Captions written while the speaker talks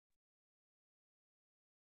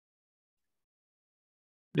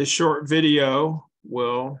This short video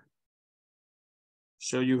will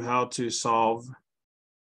show you how to solve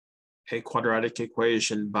a quadratic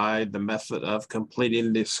equation by the method of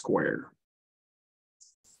completing the square.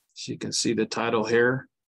 So you can see the title here,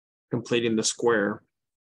 completing the square.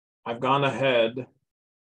 I've gone ahead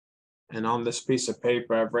and on this piece of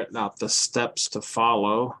paper, I've written out the steps to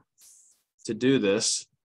follow to do this.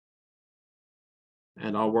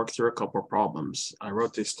 And I'll work through a couple of problems. I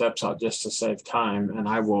wrote these steps out just to save time, and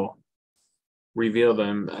I will reveal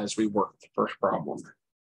them as we work the first problem.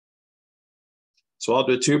 So I'll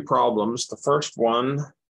do two problems. The first one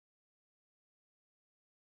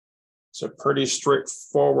is a pretty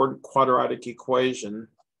straightforward quadratic equation.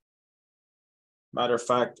 Matter of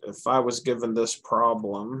fact, if I was given this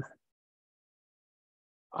problem,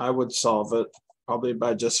 I would solve it probably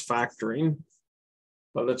by just factoring.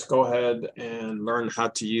 But let's go ahead and learn how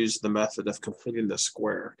to use the method of completing the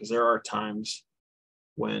square, because there are times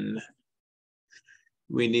when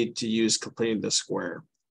we need to use completing the square.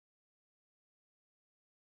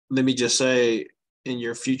 Let me just say, in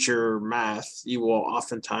your future math, you will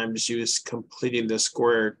oftentimes use completing the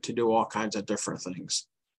square to do all kinds of different things.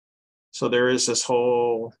 So there is this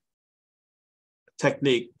whole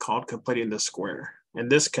technique called completing the square. In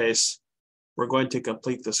this case, we're going to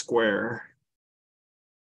complete the square,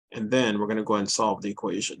 and then we're going to go ahead and solve the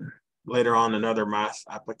equation. Later on in other math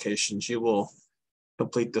applications, you will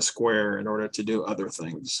complete the square in order to do other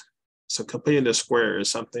things. So completing the square is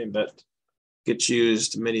something that gets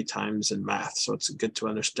used many times in math. So it's good to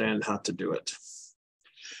understand how to do it.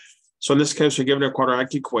 So in this case, we're given a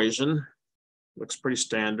quadratic equation. Looks pretty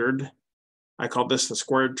standard. I call this the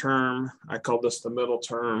squared term. I call this the middle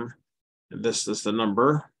term. And this is the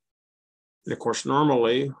number. And of course,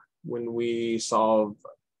 normally when we solve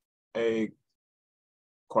a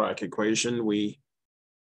quadratic equation, we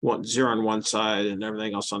want 0 on one side and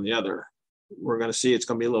everything else on the other. We're going to see it's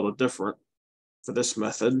going to be a little different for this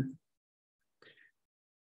method.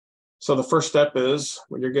 So the first step is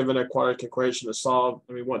when you're given a quadratic equation to solve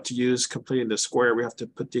and we want to use completing the square, we have to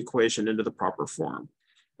put the equation into the proper form.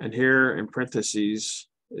 And here in parentheses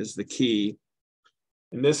is the key.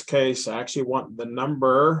 In this case, I actually want the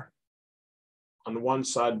number on one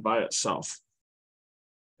side by itself.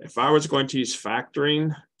 If I was going to use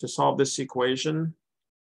factoring to solve this equation,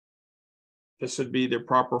 this would be the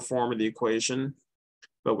proper form of the equation.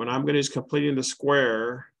 But when I'm going to use completing the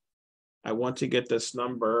square, I want to get this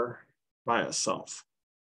number by itself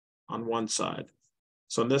on one side.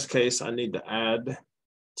 So in this case, I need to add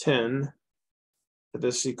 10 to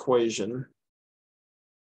this equation.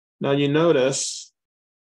 Now you notice,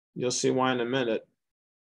 you'll see why in a minute,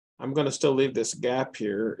 I'm going to still leave this gap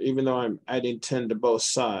here, even though I'm adding 10 to both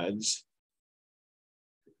sides.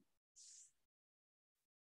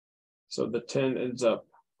 So the 10 ends up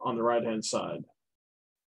on the right-hand side.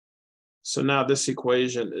 So now this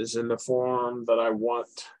equation is in the form that I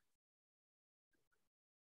want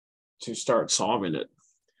to start solving it.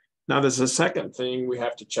 Now there's a second thing we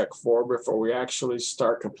have to check for before we actually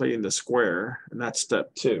start completing the square, and that's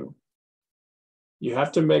step 2. You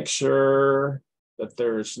have to make sure that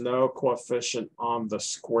there's no coefficient on the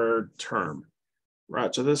squared term,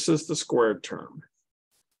 right? So this is the squared term.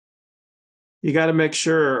 You got to make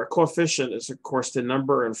sure a coefficient is, of course, the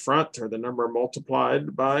number in front or the number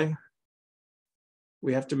multiplied by.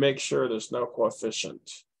 We have to make sure there's no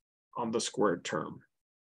coefficient on the squared term.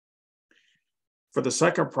 For the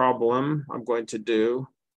second problem I'm going to do,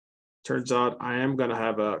 turns out I am going to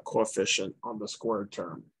have a coefficient on the squared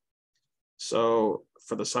term. So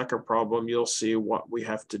for the second problem, you'll see what we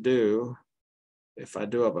have to do if I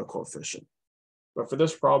do have a coefficient. But for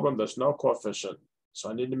this problem, there's no coefficient. So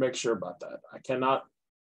I need to make sure about that. I cannot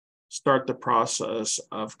start the process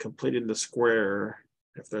of completing the square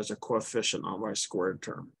if there's a coefficient on my squared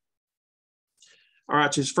term. All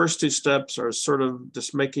right, these first two steps are sort of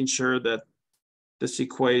just making sure that this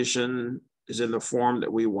equation is in the form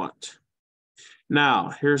that we want. Now,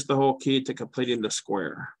 here's the whole key to completing the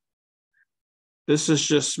square. This is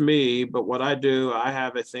just me, but what I do, I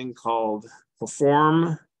have a thing called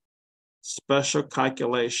perform special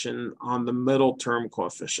calculation on the middle term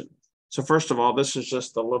coefficient. So first of all, this is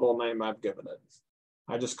just the little name I've given it.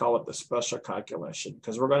 I just call it the special calculation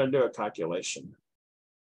because we're going to do a calculation.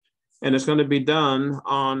 And it's going to be done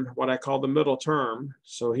on what I call the middle term.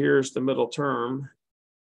 So here's the middle term.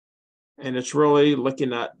 And it's really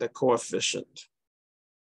looking at the coefficient.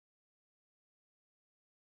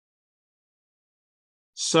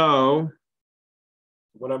 So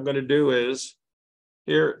what I'm going to do is,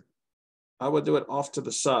 here, I would do it off to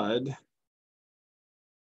the side.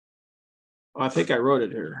 Oh, I think I wrote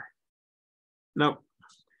it here. Nope.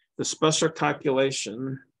 the special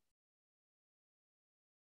calculation.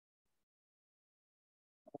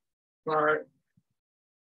 All right.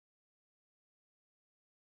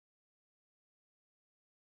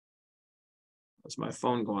 That's my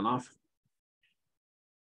phone going off.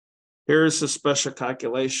 Here's the special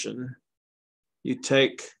calculation. You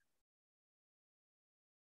take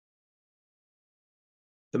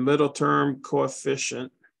the middle term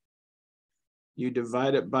coefficient, you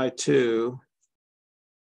divide it by 2,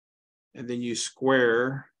 and then you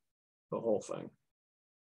square the whole thing.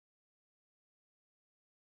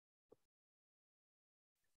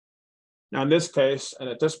 Now in this case, and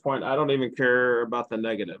at this point, I don't even care about the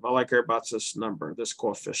negative. All I care about is this number, this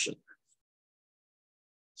coefficient.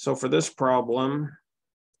 So for this problem,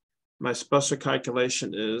 my special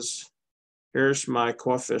calculation is, here's my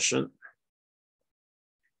coefficient.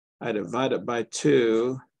 I divide it by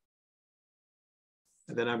 2,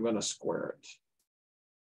 and then I'm going to square it.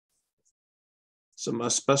 So my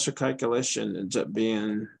special calculation ends up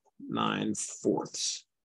being 9/4.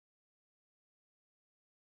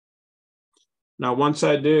 Now, once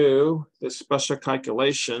I do this special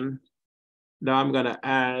calculation, now I'm going to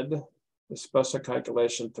add the special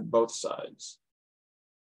calculation to both sides.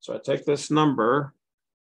 So I take this number,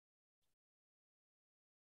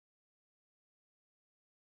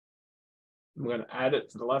 I'm going to add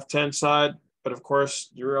it to the left-hand side, but of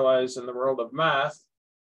course, you realize in the world of math,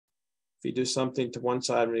 if you do something to one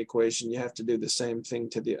side of an equation, you have to do the same thing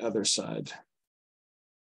to the other side.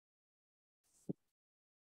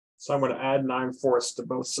 So I'm going to add 9/4 to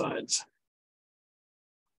both sides.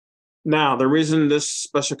 Now, the reason this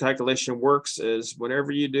special calculation works is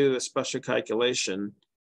whenever you do the special calculation,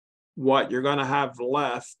 what you're going to have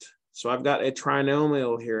left, so I've got a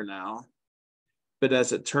trinomial here now, but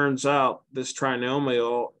as it turns out, this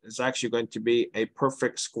trinomial is actually going to be a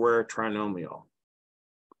perfect square trinomial.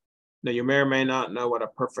 Now, you may or may not know what a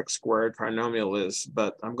perfect square trinomial is,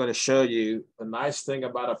 but I'm going to show you the nice thing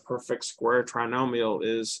about a perfect square trinomial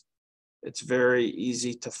is it's very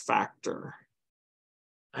easy to factor.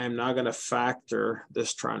 I am now going to factor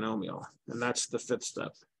this trinomial, and that's the 5th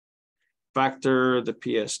step. Factor the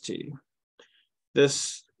PST.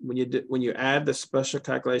 This, when you add the special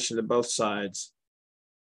calculation to both sides,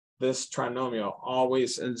 this trinomial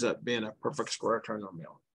always ends up being a perfect square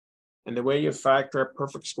trinomial. And the way you factor a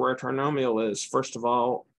perfect square trinomial is, first of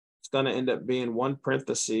all, it's going to end up being one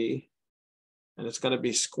parenthesis, and it's going to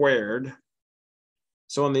be squared.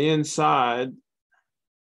 So on the inside,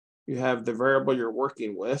 you have the variable you're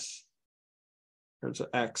working with, in terms of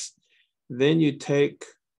x. Then you take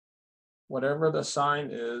whatever the sign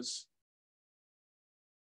is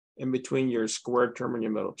in between your squared term and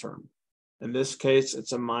your middle term. In this case,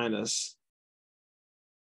 it's a minus.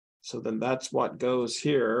 So then that's what goes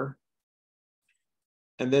here.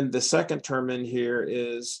 And then the second term in here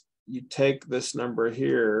is you take this number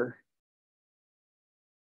here,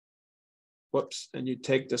 whoops, and you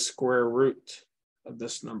take the square root of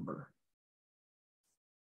this number.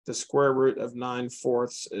 The square root of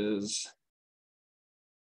 9/4 is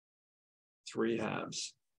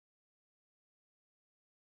 3/2.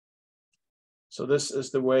 So this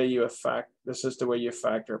is the way you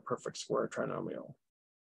factor a perfect square trinomial.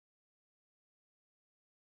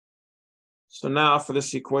 So now for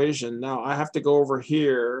this equation, now I have to go over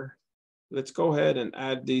here. Let's go ahead and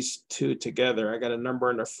add these two together. I got a number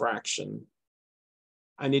and a fraction.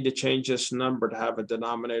 I need to change this number to have a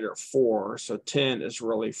denominator of 4. So 10 is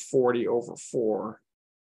really 40/4.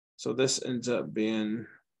 So this ends up being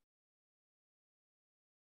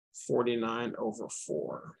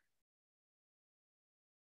 49/4.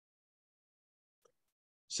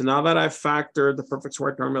 So now that I've factored the perfect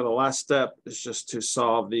square trinomial, the last step is just to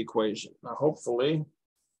solve the equation. Now, hopefully,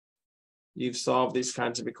 you've solved these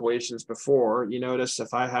kinds of equations before. You notice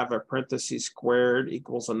if I have a parentheses squared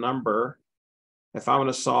equals a number, if I want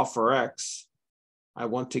to solve for x, I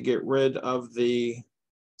want to get rid of the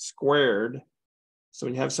squared. So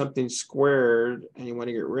when you have something squared and you want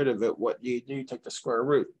to get rid of it, what you do, you take the square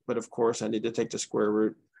root. But of course, I need to take the square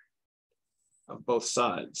root of both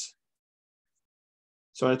sides.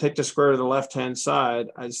 So when I take the square root of the left-hand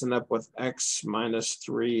side, I just end up with x minus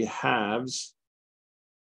 3/2.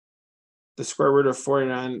 The square root of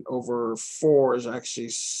 49/4 is actually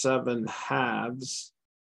 7/2.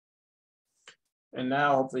 And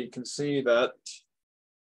now hopefully you can see that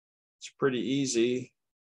it's pretty easy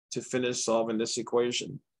to finish solving this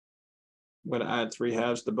equation. I'm going to add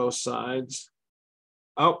 3/2 to both sides.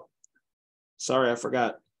 Oh, sorry, I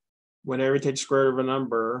forgot. Whenever you take the square root of a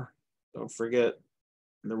number, don't forget,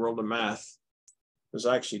 in the world of math, there's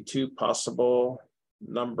actually two possible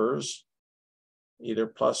numbers. either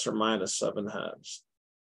plus or minus 7/2.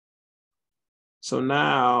 So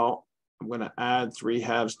now I'm going to add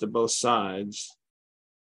 3/2 to both sides.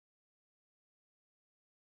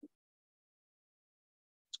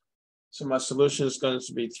 So my solution is going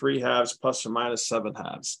to be 3/2 plus or minus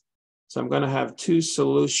 7/2. So I'm going to have two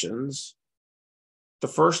solutions. The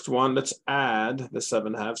first one, let's add the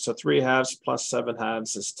 7/2. So 3/2 plus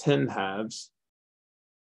 7/2 is 10/2.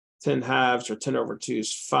 10/2 or 10 over 2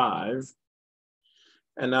 is 5.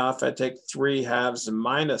 And now if I take 3/2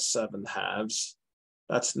 minus 7/2,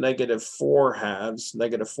 that's negative 4/2.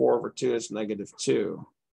 Negative 4 over 2 is negative 2.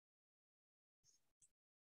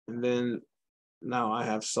 And then now I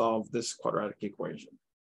have solved this quadratic equation.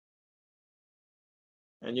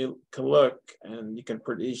 And you can look and you can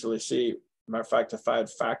pretty easily see, matter of fact, if I had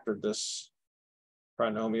factored this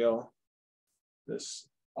trinomial, this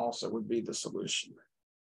also would be the solution.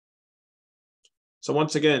 So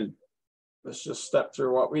once again, let's just step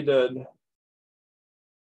through what we did.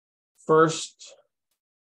 First,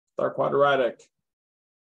 our quadratic,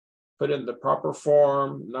 put in the proper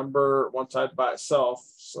form, number one side by itself.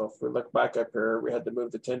 So if we look back up here, we had to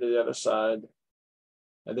move the 10 to the other side,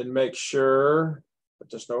 and then make sure that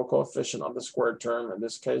there's no coefficient on the squared term. In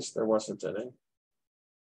this case, there wasn't any.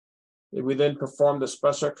 We then perform the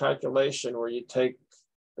special calculation where you take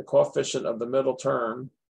the coefficient of the middle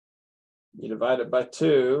term, you divide it by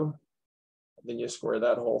 2, and then you square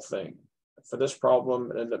that whole thing. For this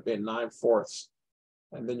problem, it ended up being 9/4.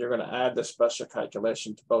 And then you're going to add the special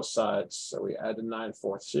calculation to both sides. So we added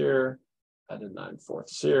 9/4 here, added 9/4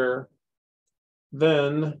 here.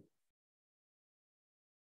 Then,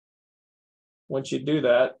 once you do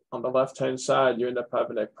that, on the left-hand side, you end up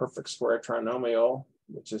having a perfect square trinomial,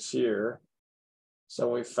 which is here.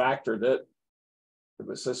 So we factored it. It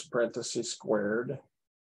was this parenthesis squared.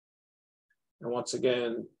 And once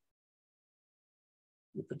again,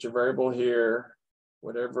 you put your variable here,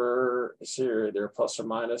 whatever is here, either plus or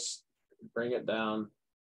minus, you bring it down.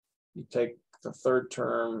 You take the third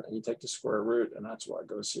term and you take the square root, and that's what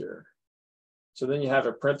goes here. So then you have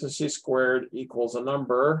a parenthesis squared equals a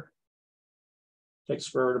number. Take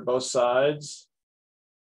square root of both sides,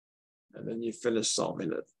 and then you finish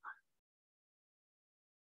solving it.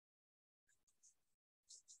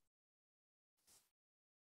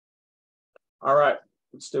 All right,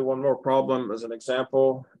 let's do one more problem as an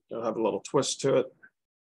example. It'll have a little twist to it.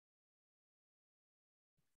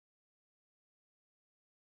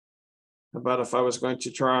 How about if I was going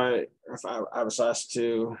to try, if I was asked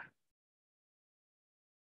to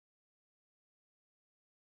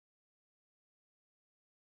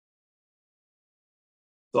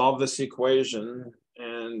solve this equation,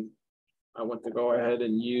 and I want to go ahead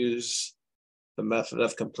and use the method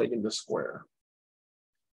of completing the square.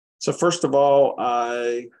 So first of all,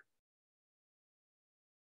 I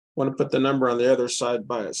want to put the number on the other side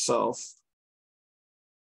by itself.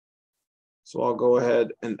 So I'll go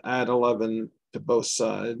ahead and add 11 to both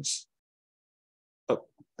sides. Oh,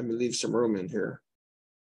 let me leave some room in here.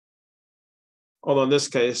 Although in this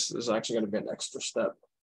case, there's actually going to be an extra step.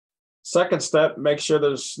 Second step, make sure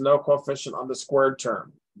there's no coefficient on the squared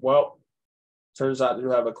term. Well, turns out you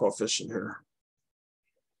have a coefficient here.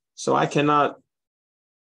 So I cannot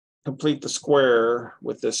complete the square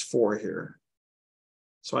with this 4 here.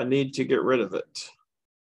 So I need to get rid of it.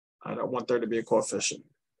 I don't want there to be a coefficient.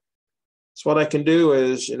 So what I can do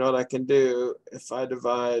is, you know what I can do? If I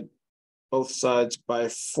divide both sides by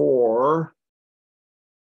 4,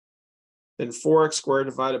 then 4x squared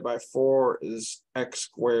divided by 4 is x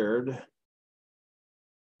squared.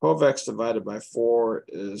 12x divided by 4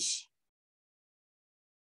 is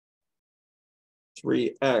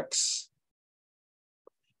 3x.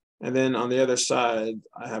 And then on the other side,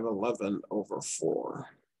 I have 11 over 4.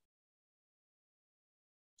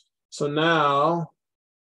 So now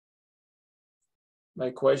my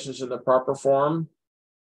equation is in the proper form.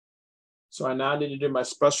 So I now need to do my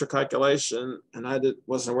special calculation, and I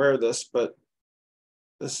wasn't aware of this, but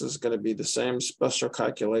this is going to be the same special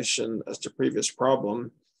calculation as the previous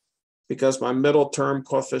problem, because my middle term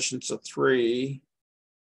coefficient's a 3.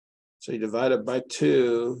 So you divide it by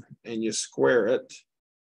 2 and you square it.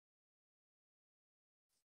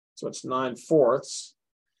 So it's 9/4.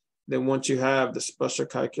 Then once you have the special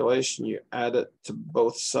calculation, you add it to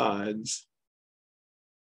both sides.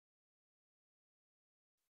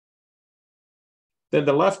 Then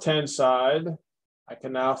the left-hand side, I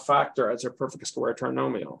can now factor as a perfect square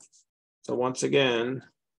trinomial. So once again,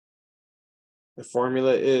 the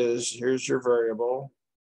formula is, here's your variable.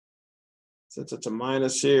 Since it's a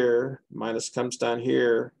minus here, minus comes down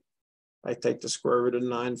here, I take the square root of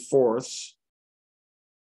 9/4.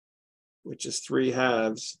 which is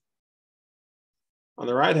 3/2. On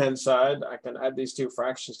the right-hand side, I can add these two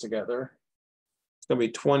fractions together. It's going to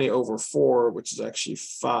be 20/4, which is actually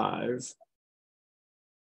 5.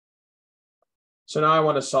 So now I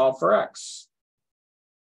want to solve for x.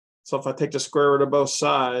 So if I take the square root of both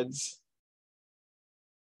sides,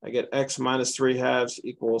 I get x minus 3/2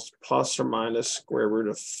 equals plus or minus square root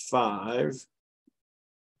of 5.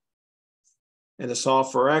 And to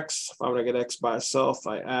solve for x, if I want to get x by itself,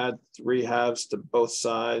 I add 3/2 to both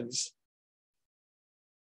sides.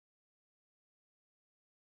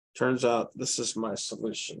 Turns out this is my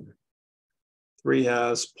solution.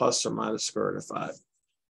 3/2 plus or minus square root of 5.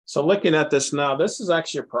 So looking at this now, this is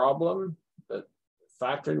actually a problem that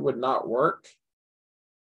factoring would not work.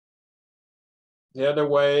 The other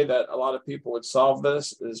way that a lot of people would solve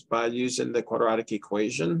this is by using the quadratic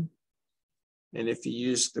equation. And if you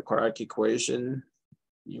use the quadratic equation,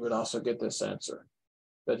 you would also get this answer.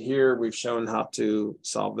 But here we've shown how to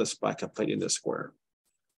solve this by completing the square.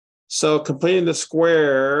 So completing the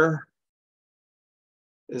square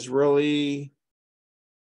is really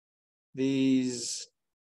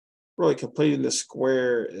completing the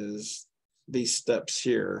square is these steps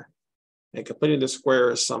here. And completing the square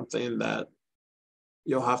is something that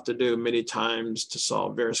you'll have to do many times to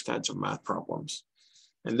solve various kinds of math problems.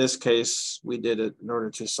 In this case, we did it in order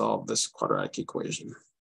to solve this quadratic equation.